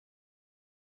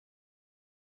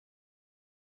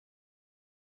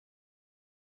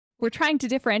we're trying to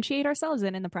differentiate ourselves,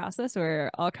 and in the process, we're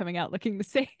all coming out looking the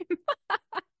same.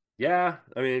 Yeah,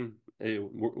 I mean,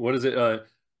 what is it?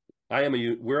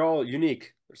 We're all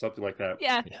unique or something like that.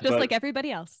 Yeah, Yeah. just But like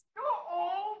everybody else. You're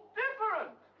all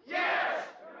different. Yes,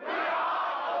 we are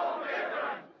all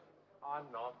different. I'm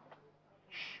not.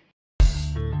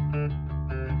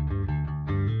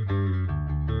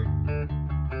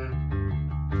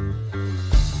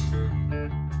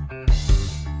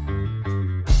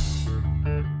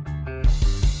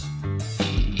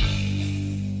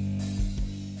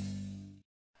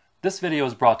 This video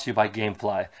is brought to you by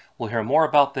Gamefly. We'll hear more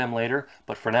about them later,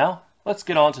 but for now, let's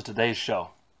get on to today's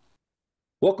show.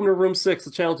 Welcome to Room 6,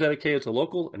 the channel dedicated to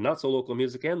local and not so local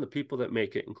music and the people that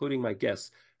make it, including my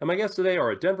guests. And my guests today are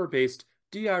a Denver-based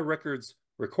DI Records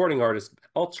recording artist,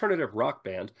 alternative rock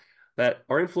band that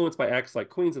are influenced by acts like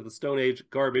Queens of the Stone Age,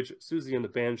 Garbage, Susie and the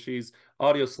Banshees,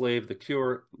 Audioslave, The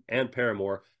Cure, and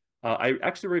Paramore. I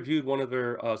actually reviewed one of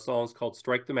their songs called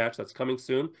Strike the Match. That's coming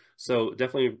soon. So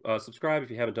definitely subscribe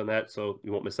if you haven't done that so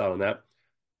you won't miss out on that.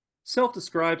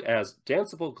 Self-described as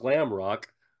danceable glam rock,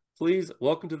 please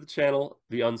welcome to the channel,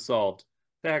 The Unsolved.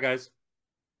 Hey, guys.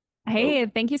 Hey,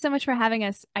 thank you so much for having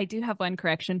us. I do have one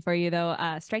correction for you, though.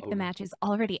 Strike the Oh. Match is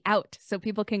already out, so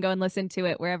people can go and listen to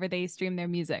it wherever they stream their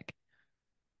music.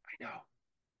 I know.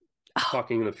 Oh.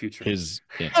 Talking in the future.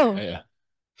 Oh.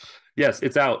 Yes,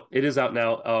 it's out. It is out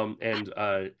now. And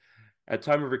at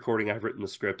time of recording, I've written the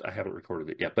script. I haven't recorded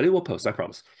it yet, but it will post, I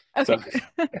promise. Okay.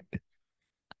 So,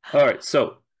 all right.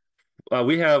 So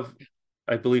we have,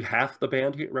 I believe, half the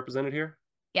band here represented here.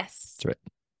 Yes. That's right.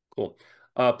 Cool.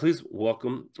 Please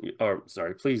welcome, or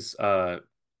sorry, please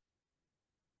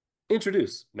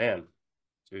introduce, man.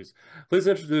 Jeez. Please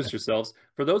introduce yourselves.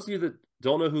 For those of you that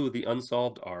don't know who the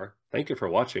Unsolved are, thank you for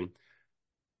watching.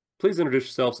 Please introduce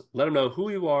yourselves. Let them know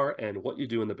who you are and what you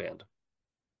do in the band.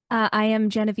 I am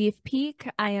Genevieve Peak.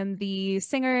 I am the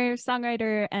singer,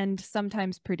 songwriter, and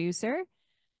sometimes producer.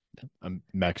 I'm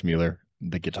Max Mueller,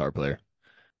 the guitar player.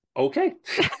 Okay.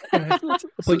 I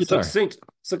play guitar. Succinct.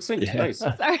 Yeah. Nice.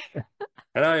 Sorry.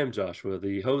 And I am Joshua,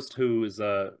 the host who is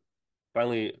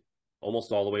finally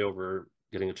almost all the way over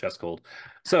getting a chest cold.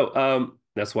 So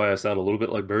that's why I sound a little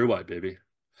bit like Barry White, baby.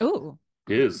 Ooh.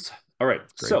 Is. All right.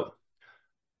 Great. So,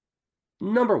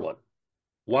 number one,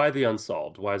 why the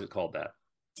Unsolved? Why is it called that?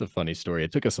 It's a funny story.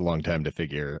 It took us a long time to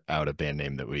figure out a band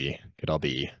name that we could all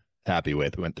be happy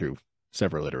with. We went through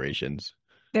several iterations.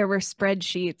 There were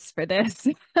spreadsheets for this.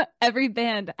 Every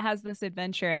band has this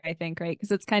adventure, I think, right?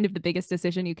 Because it's kind of the biggest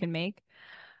decision you can make.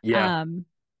 Yeah.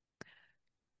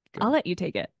 I'll let you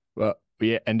take it. Well,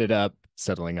 we ended up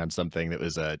settling on something that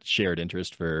was a shared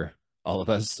interest for all of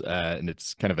us. And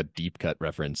it's kind of a deep cut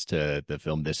reference to the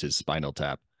film This Is Spinal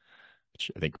Tap, which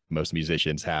I think most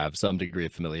musicians have some degree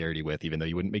of familiarity with, even though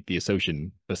you wouldn't make the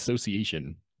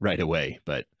association right away.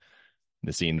 But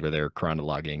the scene where they're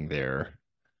chronologuing their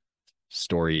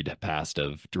storied past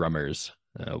of drummers,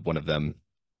 one of them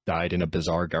died in a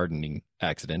bizarre gardening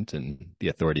accident, and the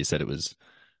authorities said it was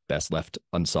best left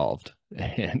unsolved.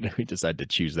 And we decided to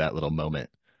choose that little moment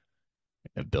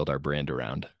and build our brand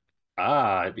around.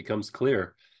 It becomes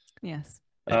clear. Yes.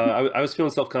 I was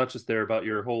feeling self-conscious there about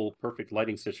your whole perfect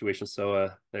lighting situation.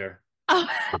 So there. Oh.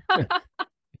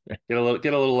 Get a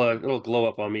little glow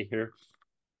up on me here.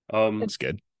 That's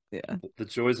good. Yeah. The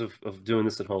joys of doing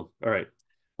this at home. All right.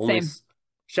 Only Same.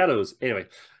 shadows. Anyway.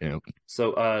 Yeah.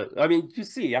 So I mean, you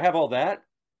see, I have all that,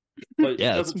 but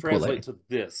Yeah, it that's doesn't some cool translate to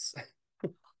this.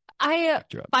 I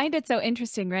find it so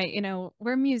interesting, right? You know,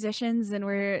 we're musicians and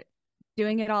we're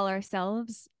doing it all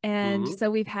ourselves. And Mhm. so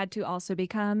we've had to also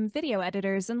become video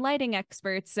editors and lighting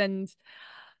experts. And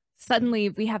suddenly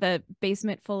we have a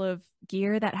basement full of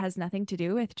gear that has nothing to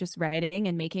do with just writing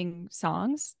and making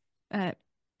songs. I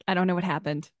don't know what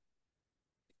happened.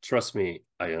 Trust me,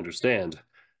 I understand.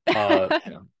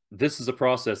 This is a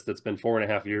process that's been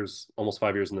 4.5 years, almost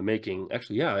 5 years in the making.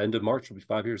 Actually, yeah, end of March will be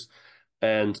 5 years.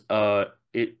 And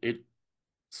it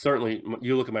certainly,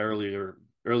 you look at my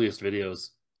earliest videos,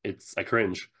 I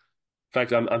cringe. In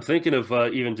fact, I'm thinking of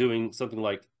even doing something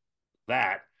like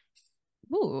that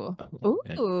Ooh.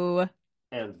 Yeah. Ooh.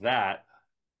 and that,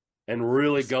 and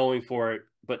really going for it,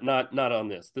 but not on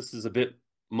this. This is a bit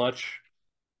much.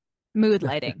 Mood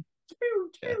lighting.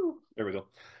 Yeah. There we go.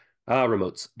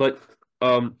 Remotes. But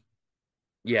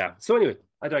yeah. So anyway,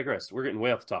 I digress. We're getting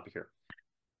way off the topic here.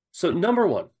 So number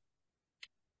one,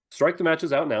 Strike the Match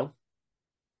is out now.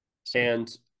 And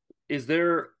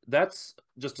that's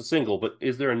just a single, but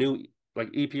is there a new like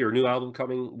EP or new album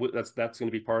coming that's going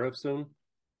to be part of soon?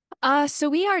 So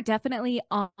we are definitely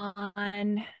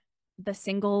on the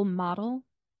single model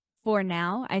for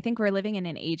now. I think we're living in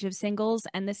an age of singles,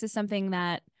 and this is something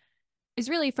that is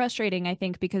really frustrating, I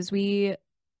think, because we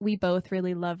both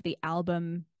really love the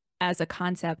album as a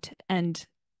concept and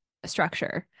a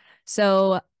structure.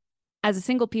 So as a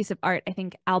single piece of art, I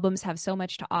think albums have so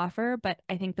much to offer, but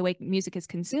I think the way music is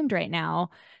consumed right now,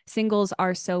 singles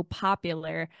are so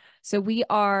popular. So we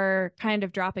are kind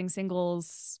of dropping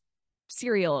singles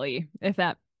serially, if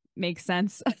that makes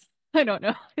sense. I don't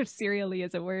know if serially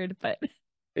is a word, but It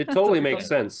that's what totally we're makes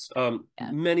going. sense.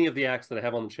 Yeah. Many of the acts that I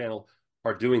have on the channel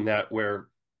are doing that, where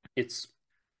it's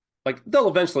like they'll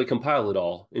eventually compile it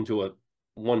all into a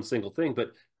one single thing.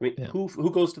 But I mean, Yeah.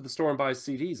 who goes to the store and buys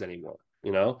CDs anymore?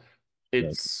 You know, Right.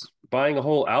 it's buying a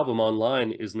whole album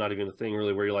online is not even a thing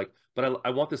really. Where you're like, but I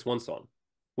want this one song,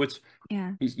 which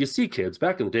Yeah. you see kids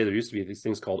back in the day. There used to be these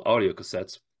things called audio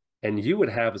cassettes, and you would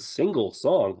have a single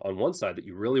song on one side that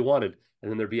you really wanted,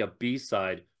 and then there'd be a B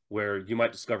side where you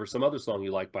might discover some other song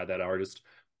you like by that artist,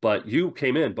 but you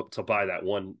came in but to buy that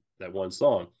one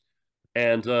song.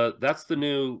 And that's the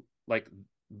new, like,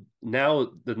 now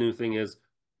the new thing is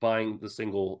buying the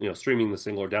single, streaming the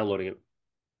single or downloading it.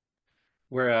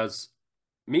 Whereas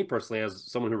me personally, as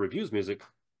someone who reviews music,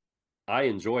 I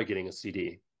enjoy getting a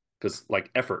CD because like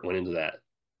effort went into that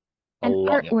a And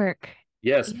lot. Yeah. artwork.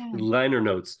 Yes, Yeah. liner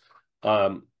notes.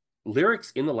 Um,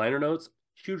 Lyrics in the liner notes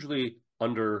hugely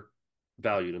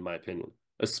undervalued in my opinion.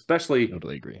 Especially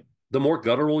Totally agree. the more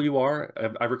guttural you are.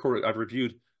 I've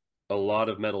reviewed a lot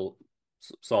of metal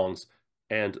songs,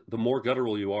 and the more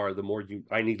guttural you are, the more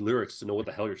I need lyrics to know what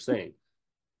the hell you're saying.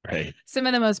 Right. Some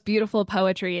of the most beautiful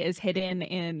poetry is hidden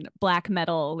in black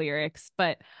metal lyrics,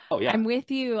 but Oh yeah, I'm with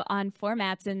you on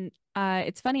formats. And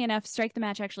it's funny enough, Strike the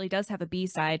Match actually does have a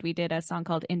B-side. We did a song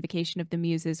called Invocation of the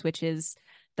Muses, which is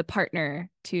the partner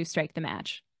to Strike the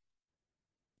Match.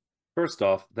 first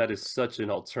off, that is such an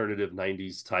alternative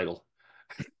 '90s title.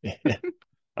 I Yeah.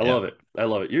 love it. I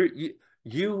love it.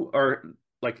 You are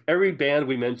like every band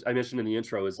I mentioned in the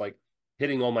intro is like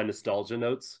hitting all my nostalgia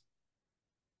notes,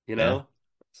 you Yeah. know?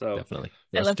 So Definitely.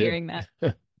 For I us love too. hearing that.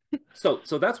 so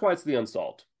that's why it's the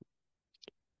Unsolved.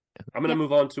 I'm going to Yep.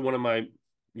 move on to one of my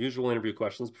usual interview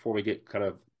questions before we get kind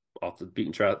of off the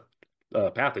beaten track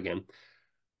path again.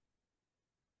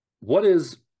 What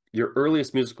is your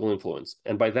earliest musical influence?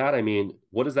 And by that, I mean,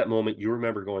 what is that moment you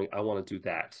remember going, I want to do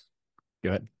that? Go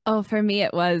ahead. Oh, for me,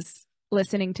 it was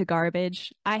listening to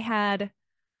Garbage. I had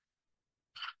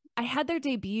their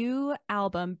debut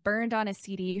album burned on a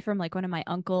CD from like one of my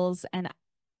uncles, and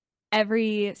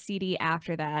every CD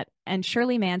after that. And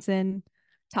Shirley Manson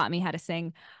taught me how to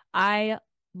sing. I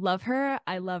love her.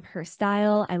 I love her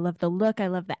style. I love the look. I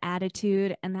love the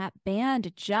attitude. And that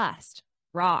band just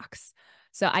rocks.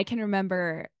 So I can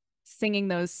remember singing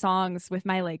those songs with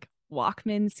my like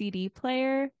Walkman CD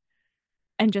player,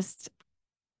 and just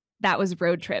that was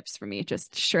road trips for me,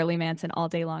 just Shirley Manson all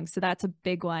day long. So that's a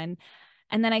big one.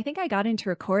 And then I think I got into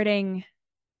recording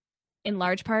in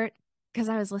large part because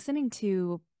I was listening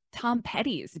to Tom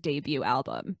Petty's debut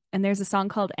album. And there's a song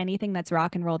called Anything That's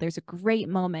Rock and Roll. There's a great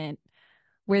moment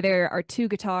where there are two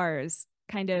guitars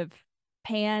kind of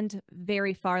panned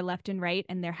very far left and right,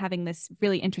 and they're having this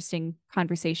really interesting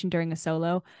conversation during a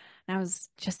solo. And I was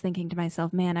just thinking to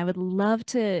myself, man, I would love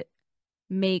to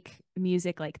make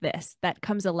music like this that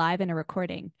comes alive in a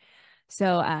recording.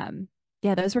 So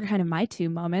yeah, those were kind of my two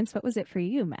moments. What was it for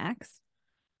you, Max?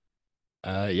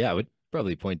 Yeah, I would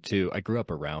probably point to I grew up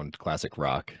around classic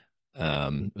rock.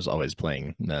 Was always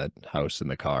playing in the house, in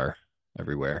the car,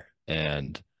 everywhere.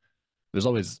 And it was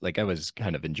always like I was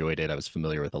kind of enjoyed it. I was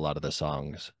familiar with a lot of the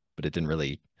songs, but it didn't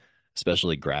really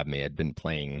especially grab me. I'd been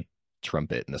playing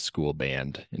trumpet in a school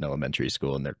band in elementary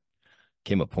school, and there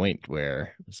came a point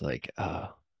where it was like,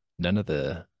 none of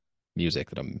the music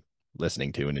that I'm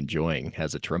listening to and enjoying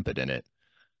has a trumpet in it.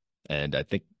 And I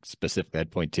think specifically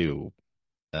I'd point to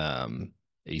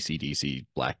AC/DC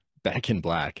Black Back in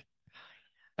Black.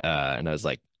 And I was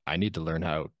like, I need to learn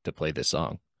how to play this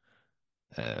song.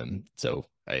 So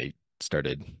I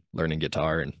started learning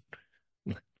guitar and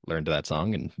learned that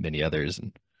song and many others.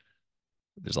 And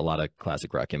there's a lot of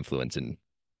classic rock influence in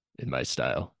my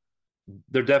style.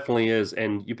 There definitely is.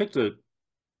 And you picked a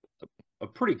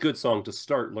pretty good song to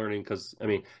start learning because, I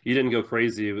mean, you didn't go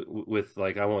crazy with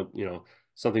like, I want,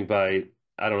 something by,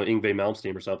 I don't know, Yngwie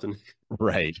Malmsteen or something.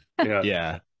 Right. Yeah.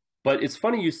 Yeah. But it's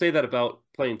funny you say that about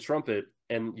playing trumpet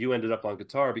and you ended up on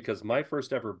guitar because my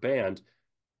first ever band,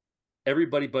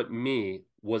 everybody but me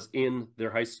was in their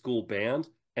high school band,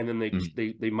 and then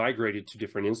Mm. they migrated to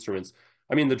different instruments.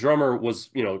 I mean, the drummer was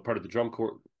part of the drum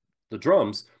corps, the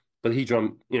drums, but he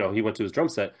went to his drum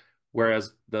set,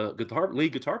 whereas the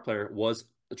lead guitar player was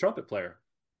the trumpet player.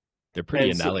 They're pretty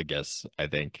And so, analogous, I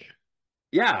think.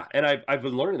 yeah, and I've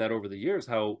been learning that over the years.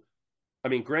 How, I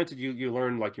mean, granted, you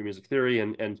learn like your music theory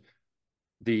and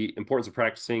the importance of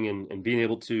practicing and being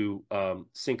able to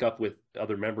sync up with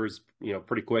other members,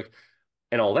 pretty quick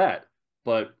and all that.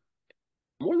 But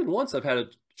more than once, I've had a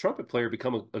trumpet player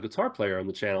become a guitar player on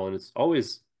the channel, and it's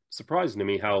always surprising to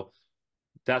me how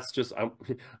that's just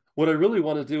what I really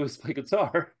want to do is play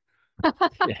guitar.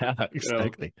 Yeah,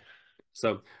 exactly.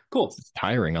 So cool. It's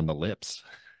tiring on the lips.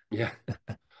 Yeah.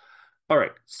 All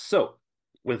right. So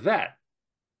with that,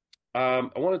 I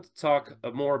wanted to talk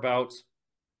more about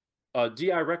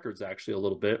DI Records actually a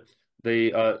little bit.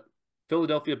 They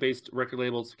Philadelphia-based record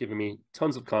labels giving me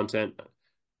tons of content.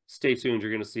 Stay tuned.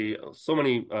 You're going to see so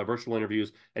many virtual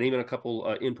interviews and even a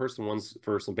couple in-person ones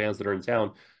for some bands that are in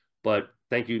town. But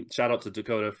thank you. Shout out to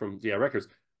Dakota from DI Records.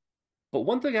 But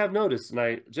one thing I've noticed,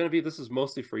 and Genevieve, this is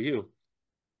mostly for you.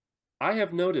 I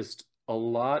have noticed a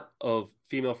lot of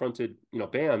female-fronted,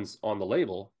 bands on the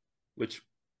label, which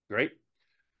great.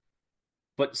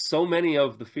 But so many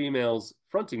of the females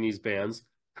fronting these bands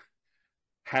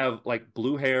have like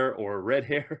blue hair or red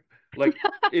hair. Like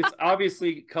it's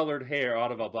obviously colored hair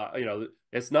out of a,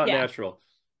 it's not natural.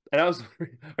 And I was,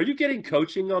 are you getting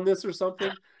coaching on this or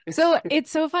something? So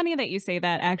it's so funny that you say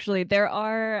that. Actually, there's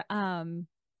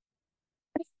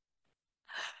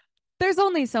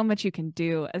only so much you can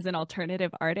do as an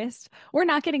alternative artist. We're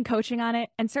not getting coaching on it,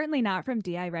 and certainly not from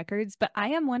DI Records, but I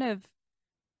am one of,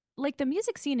 like, the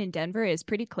music scene in Denver is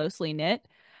pretty closely knit.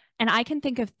 And I can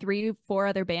think of 3 or 4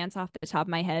 other bands off the top of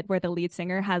my head where the lead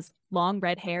singer has long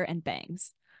red hair and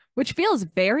bangs, which feels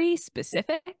very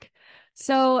specific.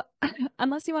 So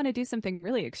unless you want to do something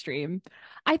really extreme,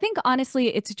 I think honestly,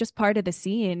 it's just part of the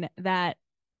scene that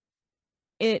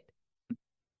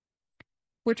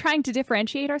we're trying to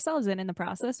differentiate ourselves, and in the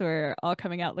process, we're all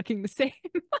coming out looking the same.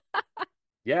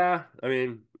 Yeah. I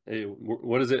mean,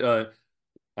 what is it?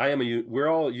 We're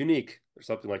all unique or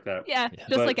something like that. Yeah,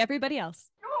 just like everybody else.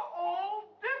 You're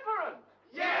all different.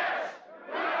 Yes,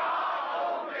 we are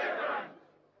all different.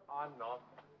 I'm not.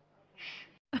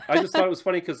 I just thought it was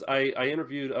funny because I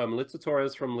interviewed Melissa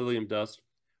Torres from Lilium Dust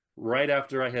right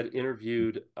after I had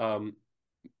interviewed, was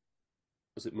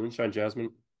it Moonshine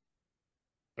Jasmine?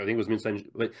 I think it was Moonshine,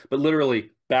 but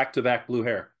literally back-to-back blue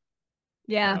hair.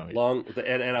 Yeah. Long,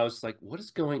 and I was like, what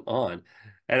is going on?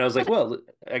 And I was like, well,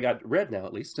 I got red now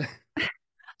at least.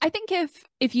 I think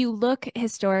if you look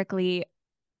historically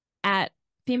at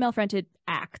female-fronted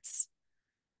acts,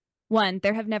 one,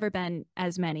 there have never been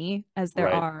as many as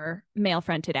there are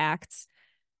male-fronted acts.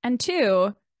 And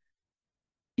 2,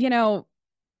 how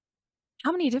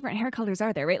many different hair colors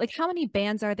are there, right? Like, how many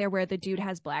bands are there where the dude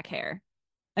has black hair?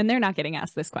 And they're not getting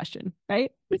asked this question,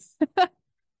 right?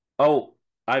 Oh,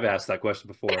 I've asked that question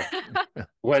before.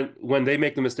 When they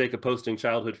make the mistake of posting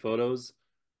childhood photos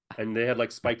and they had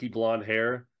like spiky blonde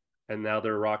hair and now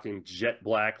they're rocking jet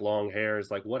black long hair.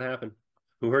 It's like, what happened?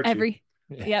 Who hurt you?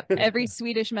 Yep. Every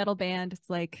Swedish metal band, it's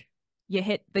like you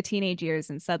hit the teenage years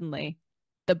and suddenly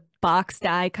the box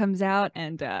dye comes out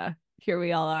and here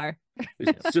we all are.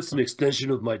 It's just an extension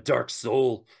of my dark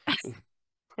soul.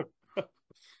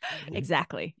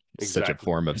 Exactly. It's such a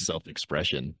form of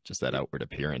self-expression, just that outward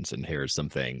appearance, and hair is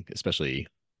something, especially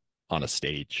on a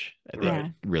stage, I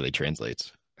think it really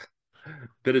translates.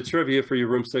 Bit of trivia for you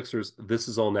Room Sixers. This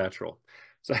is all natural.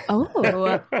 So,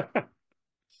 oh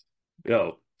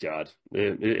God.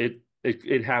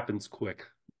 It happens quick.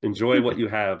 Enjoy what you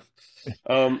have.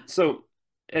 So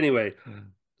anyway,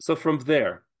 so from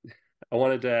there, I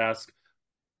wanted to ask,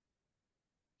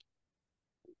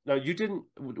 now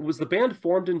was the band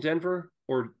formed in Denver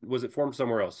or was it formed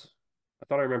somewhere else? I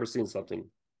thought I remember seeing something.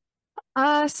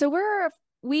 So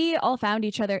we all found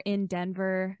each other in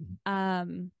Denver.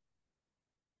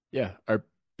 Yeah, our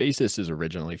bassist is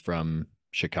originally from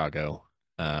Chicago,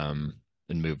 and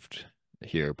moved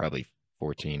here probably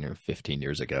 14 or 15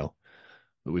 years ago.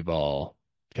 But we've all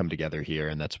come together here,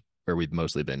 and that's where we've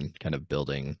mostly been kind of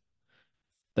building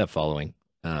that following,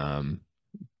 and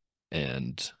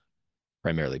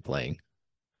primarily playing.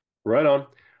 Right on.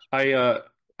 I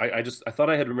thought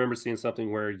I had remembered seeing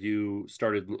something where you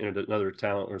started in another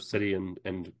town or city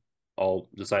and all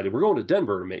decided we're going to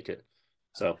Denver to make it.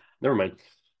 So never mind.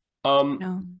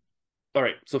 No. All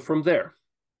right. So from there,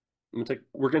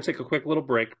 we're gonna take a quick little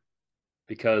break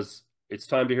because it's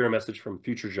time to hear a message from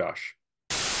future Josh.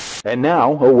 And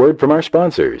now a word from our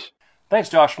sponsors. Thanks,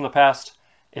 Josh from the past.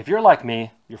 If you're like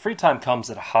me, your free time comes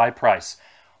at a high price.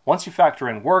 Once you factor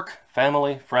in work,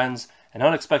 family, friends, and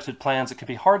unexpected plans, it can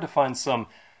be hard to find some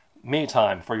me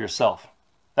time for yourself.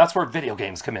 That's where video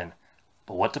games come in.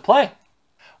 But what to play?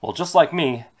 Well, just like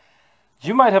me,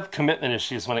 You might have commitment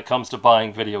issues when it comes to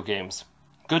buying video games.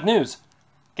 Good news!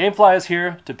 Gamefly is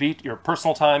here to beat your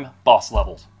personal time boss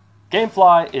levels.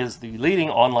 Gamefly is the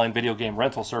leading online video game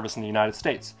rental service in the United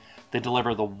States. They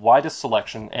deliver the widest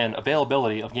selection and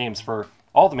availability of games for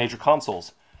all the major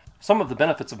consoles. Some of the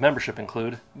benefits of membership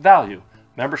include value.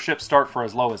 Memberships start for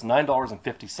as low as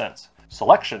 $9.50.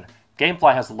 Selection.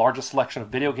 Gamefly has the largest selection of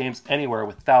video games anywhere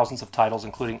with thousands of titles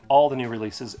including all the new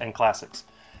releases and classics.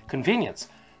 Convenience.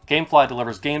 Gamefly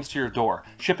delivers games to your door.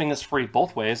 Shipping is free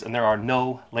both ways and there are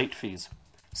no late fees.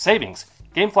 Savings.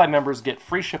 Gamefly members get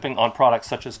free shipping on products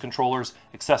such as controllers,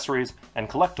 accessories, and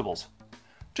collectibles.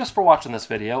 Just for watching this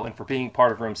video and for being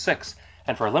part of Room 6,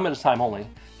 and for a limited time only,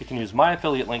 you can use my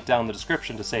affiliate link down in the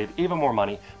description to save even more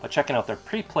money by checking out their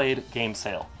pre-played game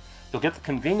sale. You'll get the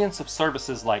convenience of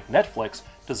services like Netflix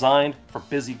designed for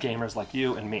busy gamers like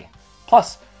you and me.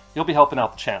 Plus, you'll be helping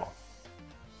out the channel.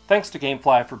 Thanks to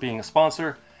Gamefly for being a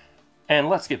sponsor, and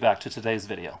let's get back to today's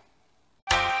video.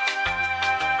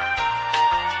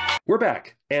 We're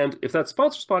back, and if that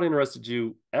sponsor spot interested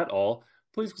you at all,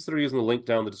 please consider using the link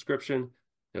down in the description.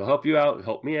 It'll help you out,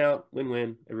 help me out,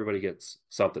 win-win. Everybody gets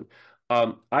something.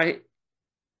 It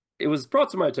was brought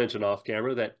to my attention off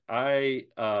camera that I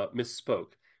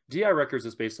misspoke. DI Records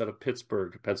is based out of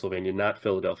Pittsburgh, Pennsylvania, not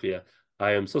Philadelphia.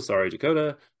 I am so sorry,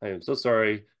 Dakota. I am so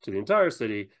sorry to the entire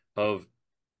city of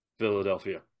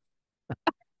Philadelphia.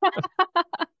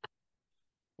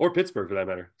 Or Pittsburgh, for that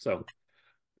matter. So,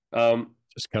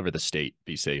 just cover the state.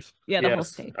 Be safe. Yeah, the whole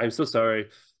state. I'm so sorry.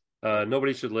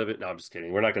 Nobody should live it. No, I'm just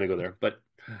kidding. We're not going to go there. But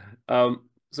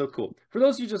so cool. For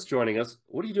those of you just joining us,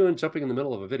 what are you doing jumping in the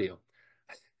middle of a video?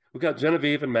 We've got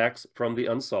Genevieve and Max from the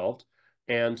Unsolved.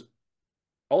 And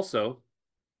also,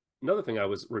 another thing I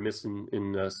was remiss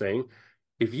in saying,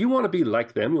 if you want to be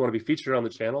like them, you want to be featured on the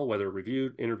channel, whether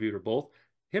reviewed, interviewed, or both,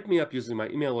 hit me up using my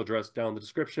email address down in the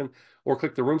description, or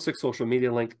click the Room 6 social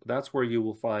media link. That's where you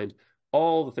will find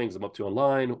all the things I'm up to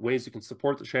online, ways you can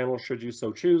support the channel should you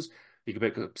so choose. You can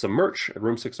pick up some merch at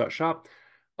room6.shop.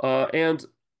 And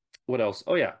what else?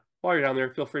 Oh, yeah. While you're down there,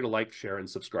 feel free to like, share, and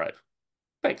subscribe.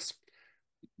 Thanks.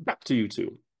 Back to you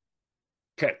two.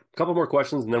 Okay, a couple more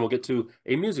questions, and then we'll get to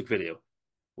a music video,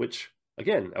 which,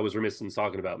 again, I was remiss in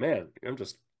talking about. Man, I'm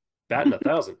just batting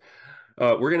 1,000.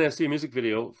 We're going to see a music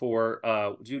video for,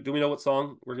 do we know what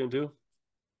song we're going to do?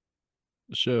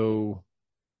 So,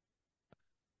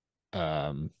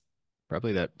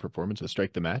 probably that performance of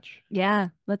Strike the Match. Yeah,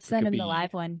 let's send him the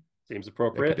live one. Seems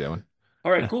appropriate. That one.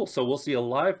 All right, cool. So we'll see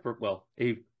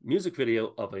a music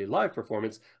video of a live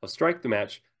performance of Strike the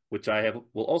Match, which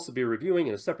will also be reviewing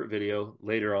in a separate video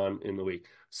later on in the week.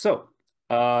 So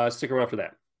stick around for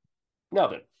that. Now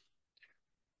then,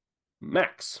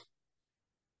 Max,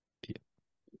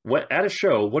 at a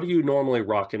show, what are you normally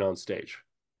rocking on stage,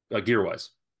 gear-wise?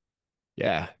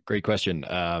 Yeah, great question.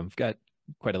 I've got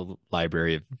quite a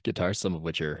library of guitars, some of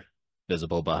which are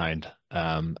visible behind.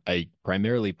 I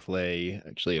primarily play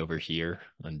actually over here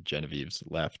on Genevieve's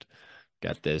left.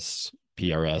 Got this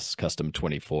PRS Custom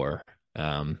 24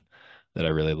 that I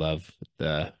really love.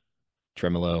 The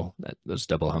tremolo, those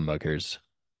double humbuckers.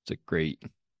 It's a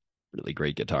really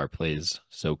great guitar. Plays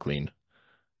so clean.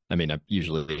 I mean, I'm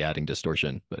usually adding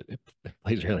distortion, but it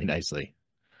plays really nicely.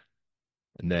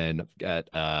 And then I've got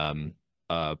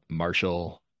a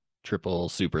Marshall triple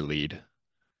super lead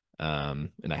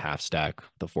in a half stack,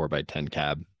 the 4x10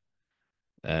 cab,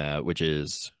 which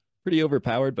is pretty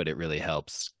overpowered, but it really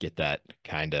helps get that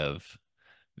kind of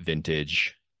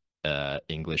vintage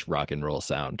English rock and roll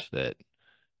sound that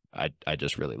I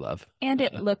just really love. And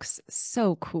it looks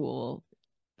so cool.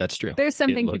 That's true. There's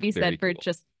something to be said for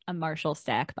just a Marshall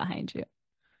stack behind you.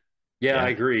 Yeah, I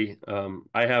agree.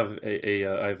 I have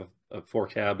a 4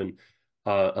 cab and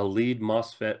a lead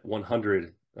MOSFET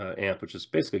 100 amp, which is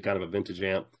basically kind of a vintage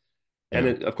amp.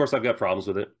 And of course, I've got problems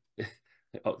with it.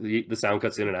 The sound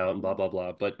cuts in and out and blah, blah,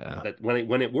 blah. But that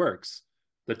when it works,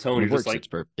 the tone, you're just like,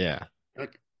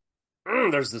 like,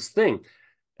 there's this thing.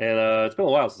 And it's been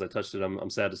a while since I touched it, I'm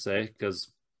sad to say,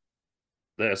 because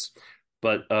this.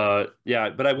 But yeah,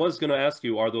 but I was going to ask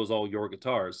you, are those all your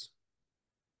guitars?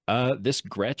 This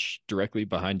Gretsch directly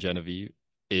behind Genevieve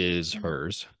is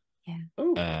hers. Yeah.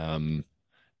 Oh.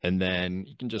 And then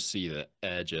you can just see the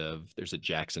edge there's a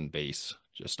Jackson bass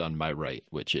just on my right,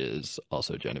 which is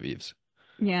also Genevieve's.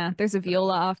 Yeah, there's a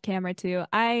viola off camera too.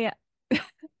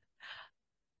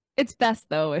 It's best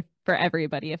though for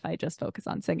everybody if I just focus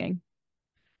on singing.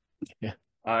 Yeah.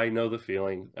 I know the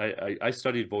feeling. I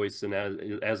studied voice, and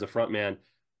as a front man,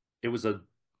 it was a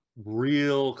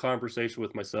real conversation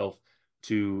with myself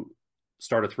to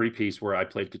start a 3-piece where I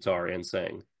played guitar and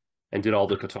sang and did all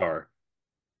the guitar.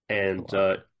 And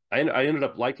I ended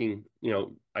up liking,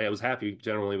 I was happy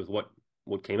generally with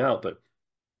what came out, but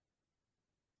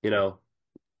you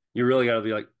really got to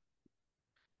be like,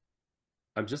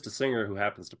 I'm just a singer who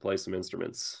happens to play some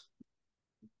instruments.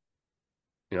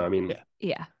 I mean, Yeah.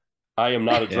 Yeah. I am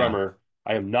not a Yeah. drummer.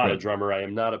 I am not a Right. drummer. I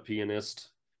am not a pianist.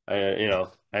 I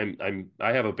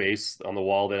have a bass on the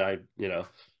wall that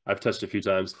I've touched a few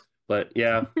times. But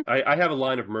yeah, I have a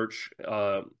line of merch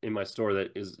in my store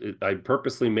that I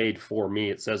purposely made for me.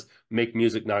 It says "Make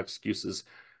music, not excuses,"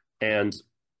 and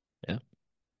Yeah.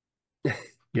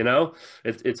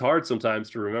 it's hard sometimes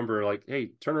to remember. Like, hey,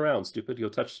 turn around, stupid. Go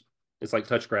touch. It's like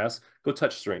touch grass. Go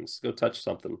touch strings. Go touch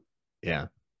something. Yeah.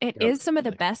 It Yep. is some of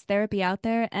the best therapy out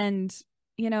there. And,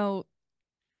 you know,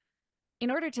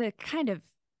 in order to kind of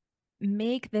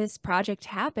make this project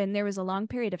happen, there was a long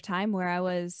period of time where I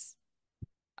was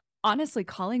honestly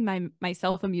calling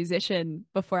myself a musician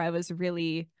before I was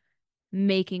really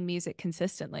making music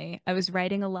consistently. I was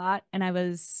writing a lot and I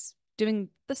was doing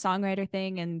the songwriter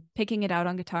thing and picking it out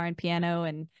on guitar and piano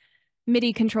and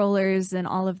MIDI controllers and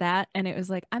all of that. And it was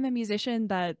like, I'm a musician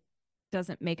that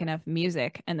doesn't make enough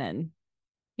music. And then,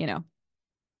 you know,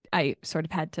 I sort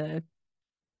of had to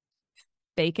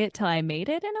fake it till I made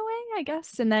it in a way, I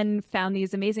guess. And then found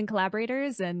these amazing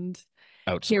collaborators. And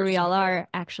here we Outsource all are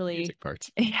actually. music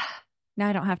parts. Yeah. Now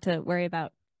I don't have to worry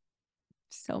about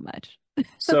so much.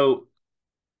 So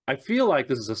I feel like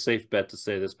this is a safe bet to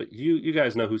say this, but you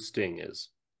guys know who Sting is.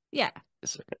 Yeah.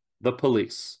 Yes, sir. The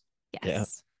Police. Yeah.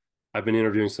 Yes. I've been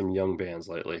interviewing some young bands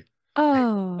lately.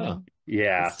 Oh.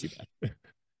 Yeah. That's too bad.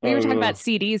 We were talking about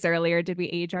CDs earlier. Did we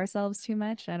age ourselves too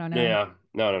much? I don't know. Yeah.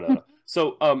 No.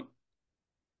 So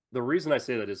the reason I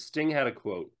say that is Sting had a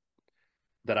quote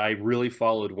that I really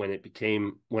followed when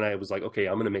I was like, okay,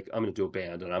 I'm gonna do a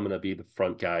band and I'm gonna be the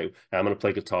front guy. And I'm gonna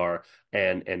play guitar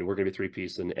and we're gonna be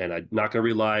three-piece and I'm not gonna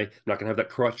rely, I'm not gonna have that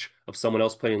crutch of someone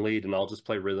else playing lead and I'll just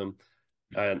play rhythm.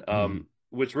 And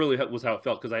which really was how it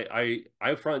felt because I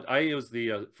was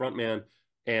the front man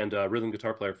and rhythm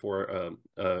guitar player for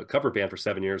a cover band for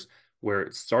 7 years, where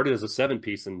it started as a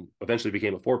 7-piece and eventually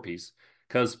became a 4-piece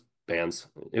because bands.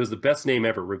 It was the best name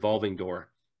ever, Revolving Door.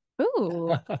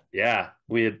 Ooh. Yeah,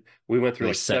 we went through Really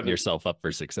like setting 7. yourself up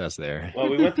for success there. Well,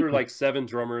 we went through like 7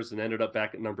 drummers and ended up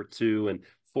back at number 2, and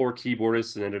 4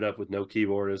 keyboardists and ended up with no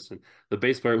keyboardists, and the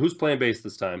bass player who's playing bass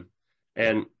this time,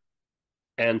 and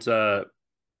and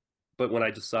but when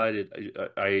I decided,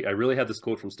 I really had this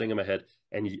quote from Sting in my head,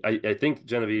 and I think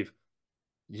Genevieve,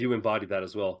 you embodied that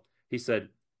as well. He said,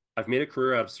 "I've made a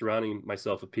career out of surrounding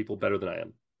myself with people better than I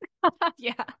am."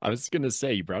 Yeah. I was gonna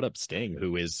say you brought up Sting,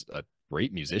 who is a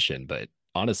great musician, but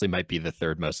honestly might be the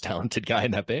third most talented guy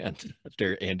in that band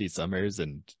after Andy Summers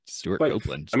and Stuart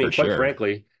Copeland, for Quite sure.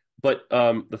 frankly. But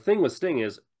the thing with Sting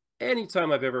is,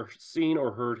 anytime I've ever seen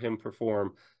or heard him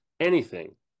perform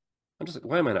anything, I'm just like,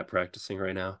 why am I not practicing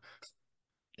right now?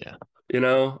 Yeah.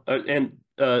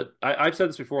 I've said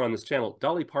this before on this channel.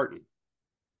 Dolly Parton,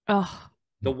 Oh.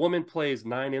 the woman plays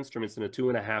 9 instruments in a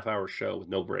 2.5-hour show with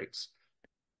no breaks.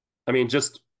 I mean,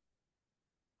 just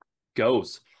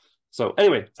goes. So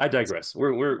anyway, I digress.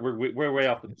 We're way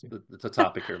off the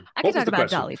topic here. I What could was talk the about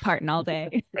question? Dolly Parton all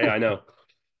day. Yeah, I know.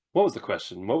 What was the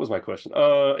question? What was my question?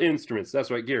 Instruments. That's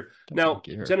right, gear. Now,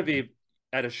 Gear. Genevieve,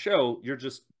 at a show, you're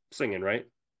just singing, right?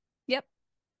 Yep.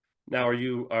 Now, are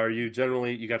you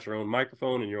generally, you got your own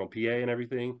microphone and your own PA and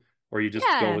everything, or are you just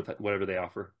Yeah. going with whatever they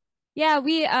offer?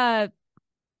 Yeah,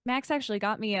 Max actually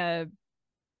got me a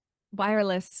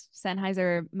wireless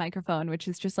Sennheiser microphone, which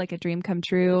is just like a dream come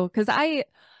true. Because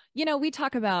we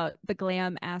talk about the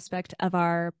glam aspect of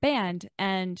our band,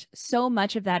 and so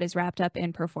much of that is wrapped up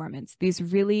in performance. These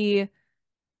really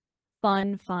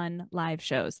fun live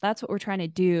shows. That's what we're trying to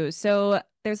do. So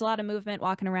there's a lot of movement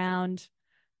walking around.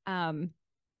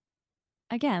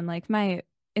 Again, like my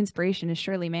inspiration is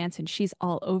Shirley Manson. She's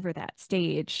all over that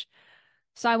stage.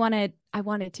 So I wanted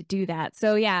to do that.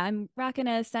 So yeah, I'm rocking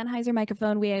a Sennheiser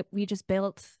microphone. We just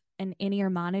built an in-ear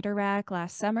monitor rack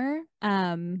last summer,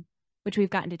 which we've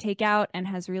gotten to take out and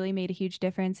has really made a huge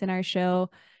difference in our show.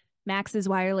 Max is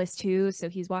wireless too, so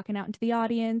he's walking out into the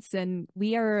audience, and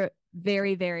we are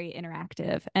very, very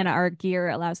interactive, and our gear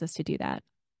allows us to do that.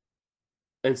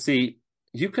 And see,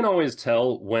 you can always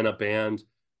tell when a band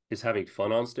is having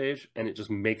fun on stage, and it just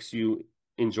makes you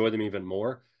enjoy them even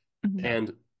more. Mhm.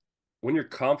 And when you're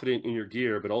confident in your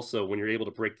gear, but also when you're able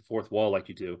to break the fourth wall like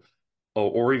you do,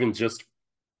 or even just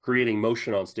creating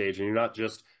motion on stage, and you're not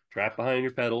just trapped behind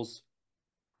your pedals,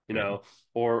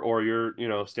 or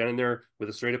you're standing there with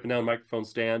a straight up and down microphone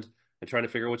stand and trying to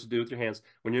figure out what to do with your hands.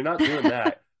 When you're not doing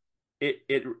that,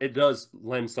 it does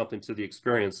lend something to the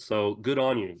experience. So good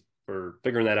on you. for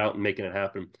figuring that out and making it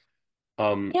happen.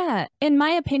 Yeah, in my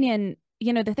opinion,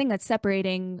 the thing that's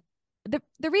separating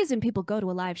the reason people go to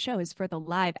a live show is for the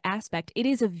live aspect. It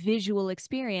is a visual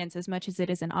experience as much as it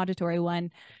is an auditory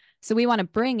one. So we want to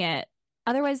bring it.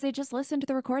 Otherwise, they just listen to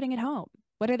the recording at home.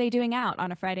 What are they doing out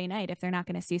on a Friday night if they're not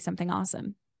going to see something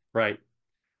awesome? Right.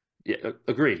 Yeah,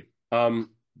 agree. One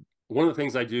of the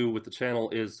things I do with the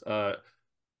channel is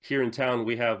here in town,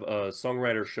 we have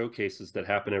songwriter showcases that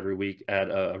happen every week at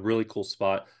a really cool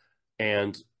spot.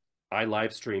 And I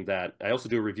live stream that. I also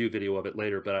do a review video of it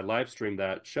later, but I live stream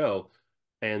that show.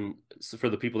 And so for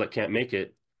the people that can't make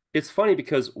it, it's funny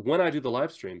because when I do the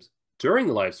live streams, during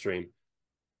the live stream,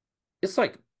 it's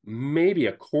like maybe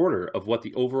a quarter of what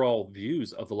the overall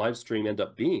views of the live stream end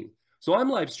up being. So I'm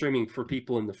live streaming for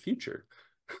people in the future.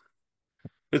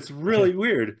 It's really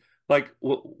weird. Like,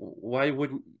 why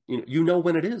wouldn't you know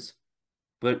when it is?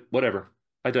 But whatever.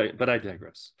 I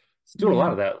digress. It's doing a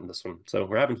lot of that in this one, so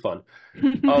we're having fun.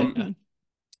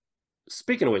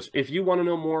 Speaking of which, if you want to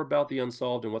know more about the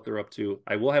Unsolved and what they're up to,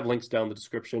 I will have links down in the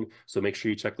description, so make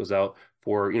sure you check those out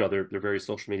for their various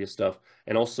social media stuff,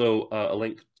 and also a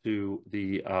link to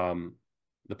the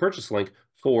purchase link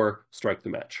for Strike the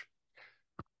Match.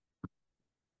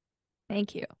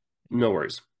 Thank you. No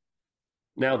worries.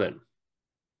 Now then,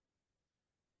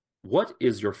 what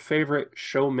is your favorite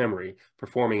show memory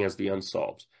performing as the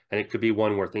Unsolved? And it could be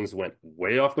one where things went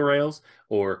way off the rails,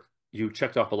 or you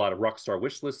checked off a lot of rock star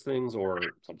wish list things, or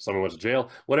someone went to jail,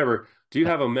 whatever. Do you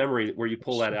have a memory where you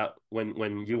pull that out when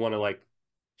you want to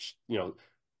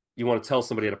you want to tell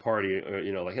somebody at a party,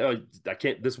 or, like, oh, I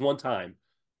can't this one time.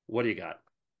 What do you got?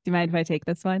 Do you mind if I take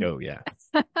this one? Oh, yeah.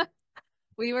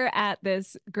 We were at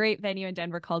this great venue in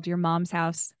Denver called Your Mom's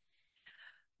House,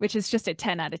 which is just a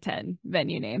 10 out of 10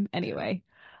 venue name anyway.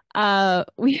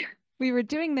 We were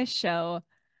doing this show,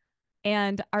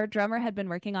 and our drummer had been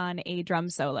working on a drum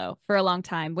solo for a long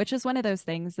time, which is one of those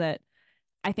things that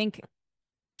I think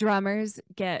drummers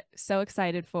get so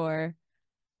excited for,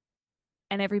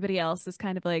 and everybody else is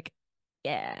kind of like,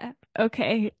 yeah,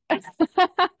 okay.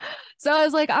 So I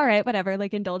was like, all right, whatever,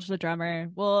 like indulge the drummer.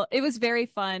 Well, it was very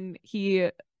fun. He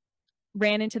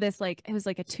ran into this, like, it was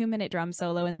like a 2-minute drum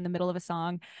solo in the middle of a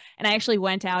song. And I actually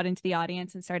went out into the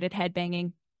audience and started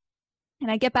headbanging.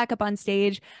 And I get back up on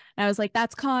stage and I was like,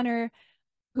 that's Connor,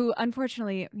 who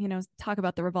unfortunately, talk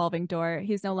about the revolving door.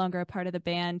 He's no longer a part of the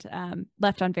band,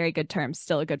 left on very good terms,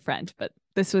 still a good friend, but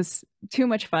this was too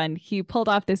much fun. He pulled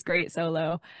off this great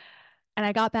solo. And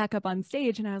I got back up on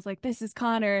stage and I was like, this is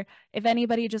Connor. If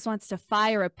anybody just wants to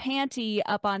fire a panty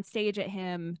up on stage at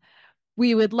him,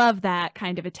 we would love that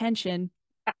kind of attention.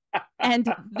 And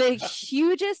the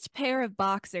hugest pair of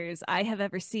boxers I have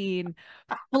ever seen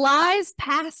flies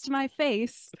past my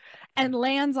face and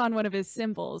lands on one of his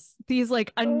cymbals. These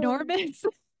like enormous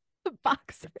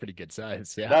boxers. Pretty good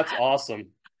size. Yeah. That's awesome.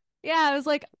 Yeah, I was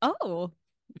like, oh,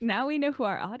 now we know who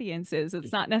our audience is.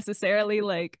 It's not necessarily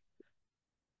like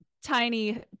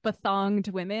tiny bethonged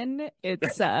women.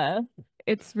 It's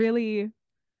really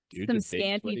some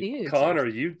scanty dudes. Connor,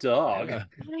 you dog. Yeah.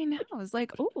 I know. I was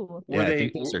like, oh. Yeah, I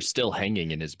think those are still hanging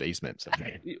in his basement.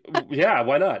 Yeah,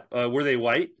 why not? Were they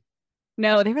white?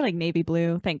 No, they were like navy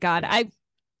blue. Thank God.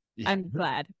 I'm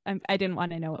glad. I didn't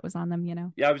want to know what was on them,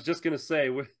 Yeah, I was just gonna say,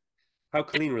 how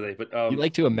clean were they? But you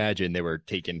like to imagine they were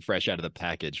taken fresh out of the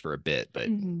package for a bit, but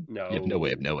no, you have no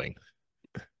way of knowing.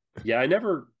 Yeah, I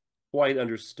never quite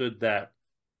understood that,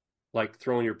 like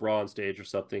throwing your bra on stage or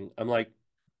something. I'm like,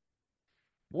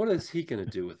 what is he gonna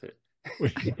do with it?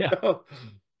 Yeah.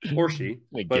 Or she.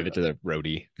 Like, give it to the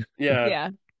roadie. Yeah. Yeah.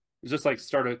 Just like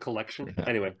start a collection.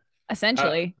 Anyway.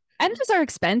 Essentially. And those are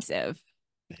expensive.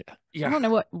 Yeah. I don't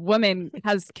know what woman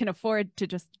can afford to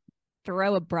just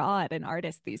throw a bra at an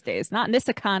artist these days. Not in this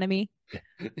economy.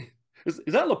 Is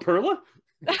that La Perla?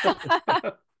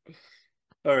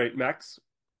 All right, Max.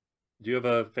 Do you have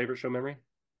a favorite show memory?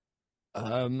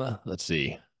 Let's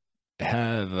see. I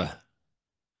have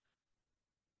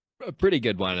a pretty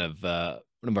good one of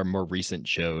one of our more recent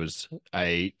shows.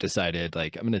 I decided,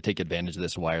 like, I'm going to take advantage of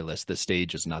this wireless. The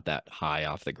stage is not that high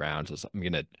off the ground, so I'm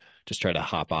going to just try to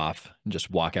hop off and just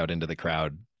walk out into the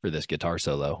crowd for this guitar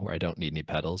solo where I don't need any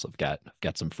pedals. I've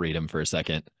got some freedom for a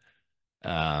second.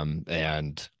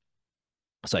 And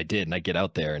so I did, and I get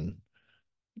out there and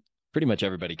pretty much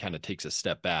everybody kind of takes a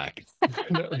step back.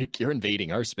 Like, you're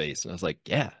invading our space. And I was like,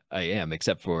 yeah, I am,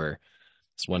 except for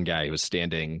this one guy who was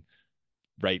standing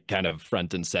right kind of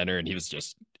front and center, and he was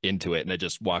just into it. And I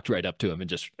just walked right up to him and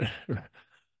just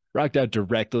rocked out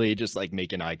directly, just like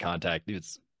making eye contact. He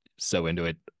was so into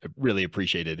it. I really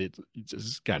appreciated it. He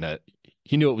just kind of,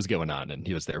 he knew what was going on and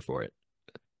he was there for it.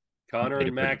 Connor Made and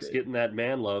it pretty Max big. getting that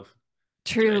man love.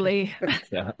 Truly.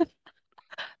 Yeah. Boys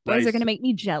are Nice. going to make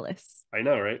me jealous. I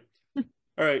know, right?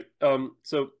 All right.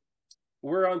 So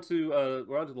we're on to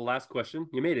the last question.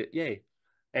 You made it. Yay.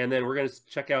 And then we're going to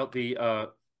check out the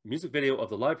music video of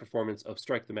the live performance of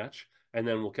Strike the Match, and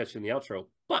then we'll catch you in the outro.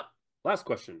 But last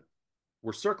question.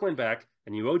 We're circling back,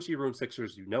 and you OG Room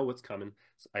Sixers, you know what's coming.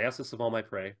 I ask this of all my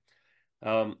prey.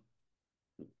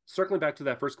 Circling back to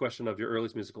that first question of your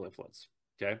earliest musical influence.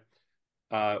 Okay.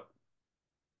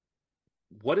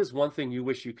 What is one thing you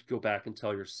wish you could go back and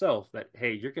tell yourself that,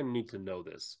 hey, you're going to need to know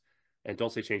this? And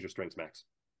don't say change your strings, Max.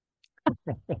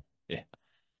 Yeah.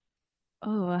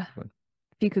 Oh,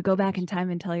 if you could go back in time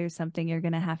and tell you something, you're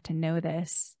going to have to know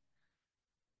this.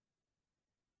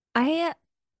 I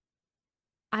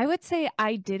would say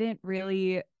I didn't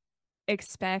really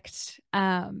expect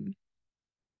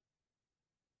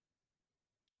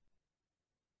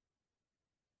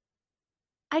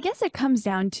I guess it comes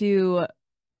down to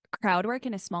crowd work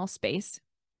in a small space.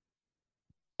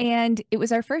 And it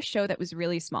was our first show that was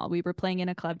really small. We were playing in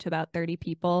a club to about 30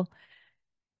 people.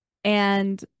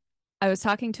 And I was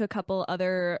talking to a couple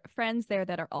other friends there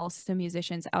that are also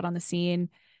musicians out on the scene.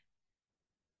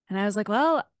 And I was like,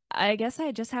 well, I guess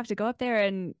I just have to go up there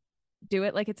and do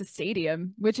it like it's a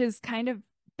stadium, which has kind of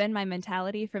been my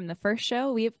mentality from the first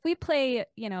show. We play,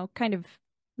 kind of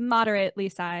moderately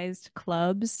sized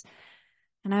clubs.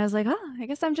 And I was like, oh, I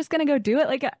guess I'm just gonna go do it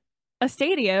like a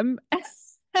stadium.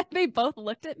 And they both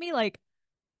looked at me like,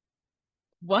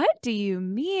 what do you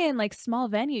mean? Like small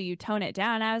venue, you tone it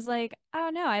down. I was like, oh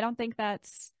no, I don't think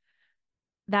that's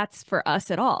for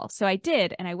us at all. So I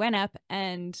did, and I went up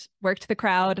and worked the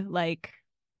crowd like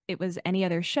it was any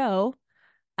other show.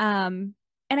 And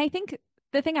I think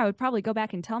the thing I would probably go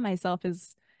back and tell myself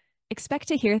is expect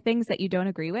to hear things that you don't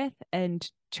agree with and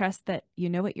trust that you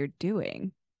know what you're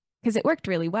doing. Because it worked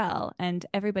really well and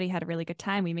everybody had a really good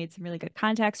time. We made some really good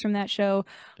contacts from that show.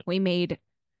 We made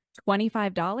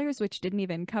 $25, which didn't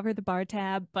even cover the bar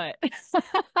tab, but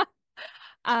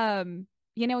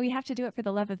we have to do it for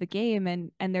the love of the game,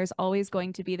 and there's always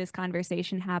going to be this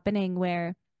conversation happening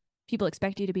where people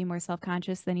expect you to be more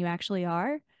self-conscious than you actually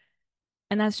are,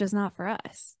 and that's just not for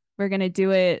us. We're gonna do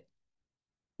it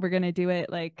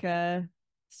like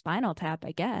Spinal Tap,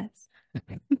 I guess.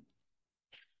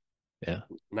 Yeah.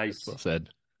 Nice. Well said.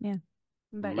 Yeah.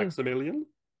 What about you? Maximilian?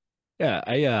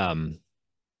 Yeah,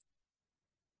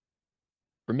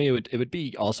 for me it would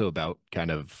be also about kind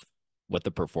of what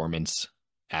the performance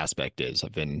aspect is.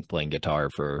 I've been playing guitar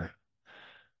for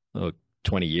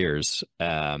 20 years,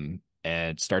 and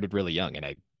started really young, and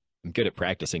I'm good at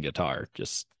practicing guitar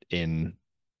just in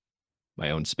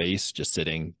my own space, just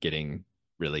sitting, getting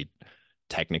really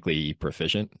technically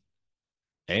proficient.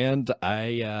 And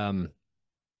I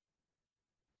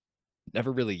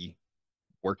never really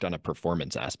worked on a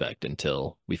performance aspect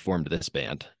until we formed this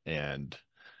band, and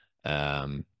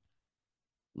learning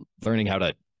how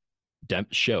to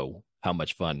show how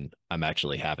much fun I'm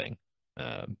actually having.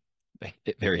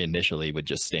 It very initially would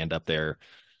just stand up there,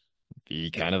 be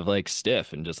kind of like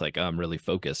stiff and just like, oh, I'm really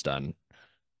focused on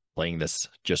playing this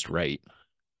just right.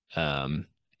 And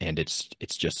it's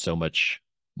just so much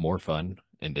more fun,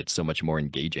 and it's so much more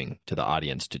engaging to the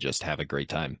audience to just have a great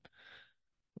time.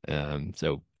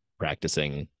 So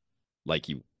practicing like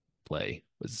you play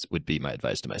would be my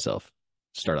advice to myself.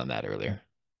 Start on that earlier.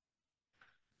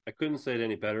 I couldn't say it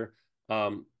any better.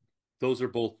 Those are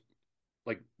both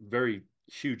like very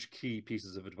huge key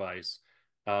pieces of advice.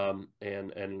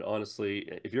 And honestly,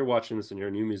 if you're watching this and you're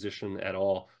a new musician at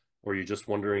all, or you're just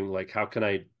wondering like, how can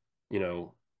I,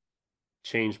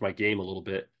 change my game a little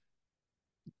bit,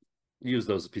 use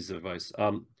those pieces of advice.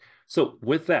 So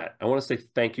with that, I want to say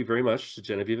thank you very much to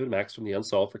Genevieve and Max from the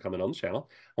Unsolved for coming on the channel.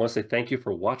 I want to say thank you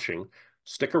for watching.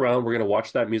 Stick around. We're going to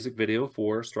watch that music video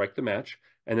for Strike the Match,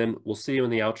 and then we'll see you in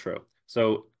the outro.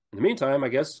 So in the meantime, I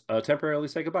guess temporarily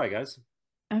say goodbye, guys.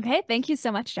 Okay, thank you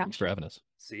so much, Josh. Thanks for having us.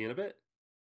 See you in a bit.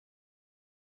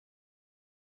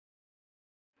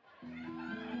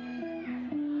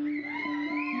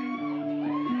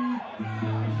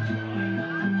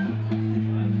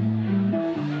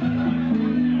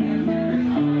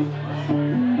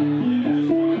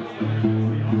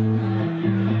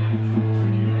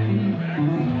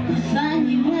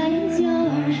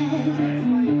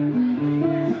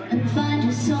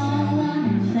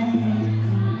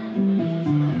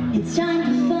 It's time to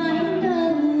find a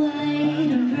way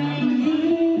to break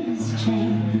these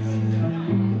chains.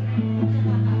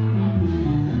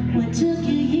 What took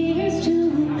you years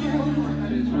to build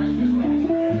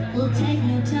will take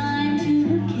no time to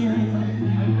kill.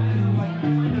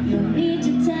 You'll need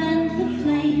to tend the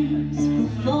flames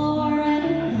before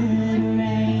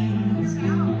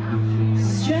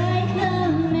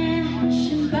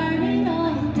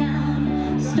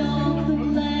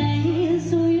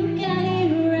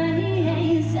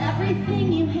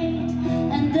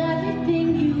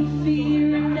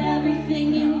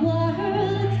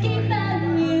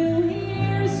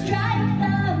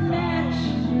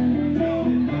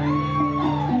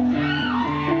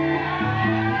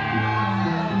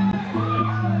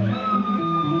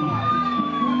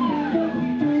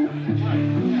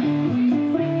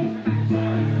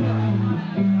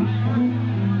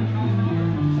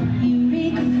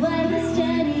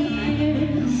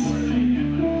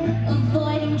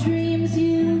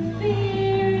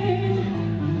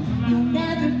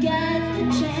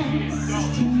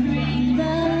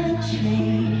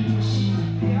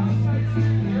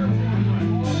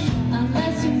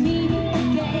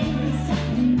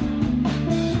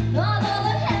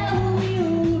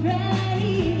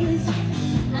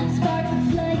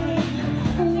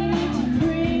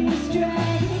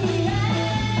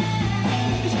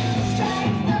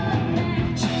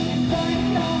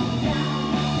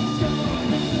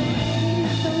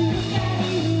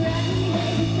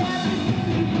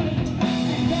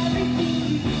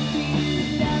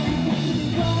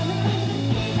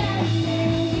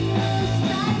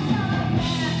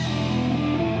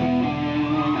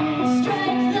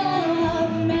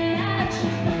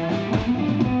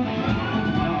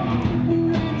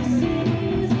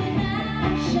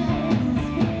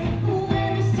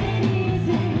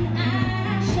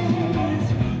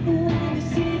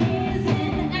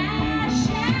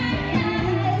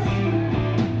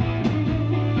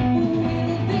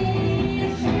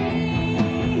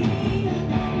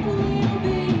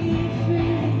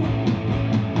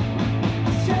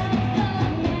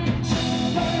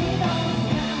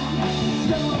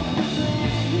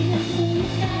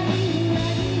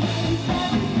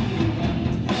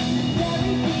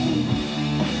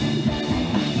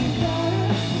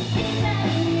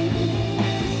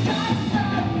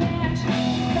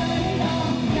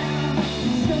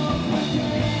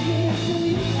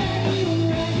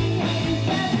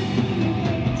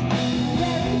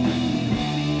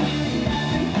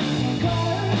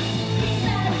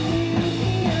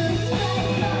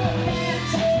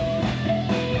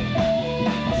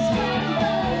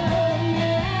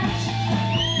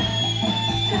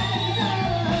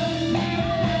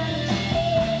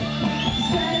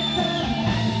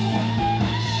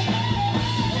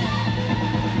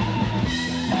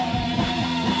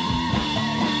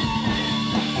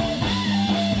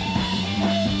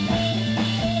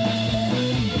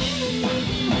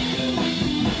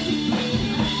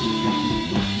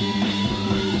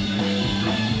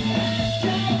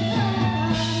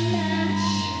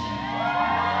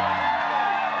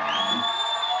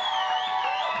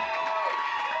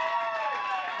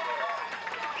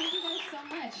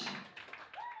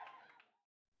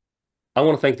I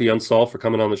want to thank the Unsolved for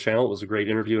coming on the channel. It was a great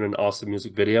interview and an awesome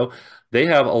music video. They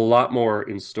have a lot more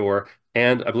in store,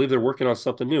 and I believe they're working on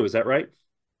something new. Is that right?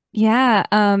 Yeah,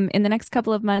 in the next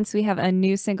couple of months, we have a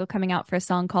new single coming out for a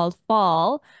song called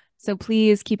Fall. So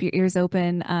please keep your ears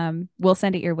open. We'll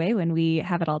send it your way when we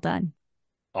have it all done.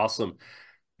 Awesome.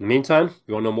 In the meantime, if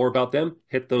you want to know more about them,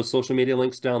 hit those social media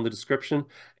links down in the description.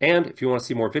 And if you want to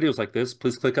see more videos like this,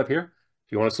 please click up here.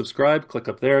 If you want to subscribe, click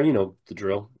up there. You know the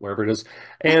drill, wherever it is.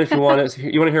 And if you want to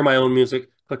hear my own music,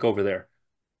 click over there.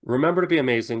 Remember to be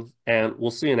amazing, and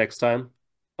we'll see you next time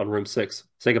on Room 6.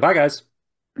 Say goodbye, guys.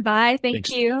 Bye. Thank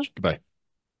Thanks. you. Goodbye.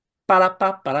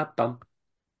 Ba-da-ba-ba-da-bum.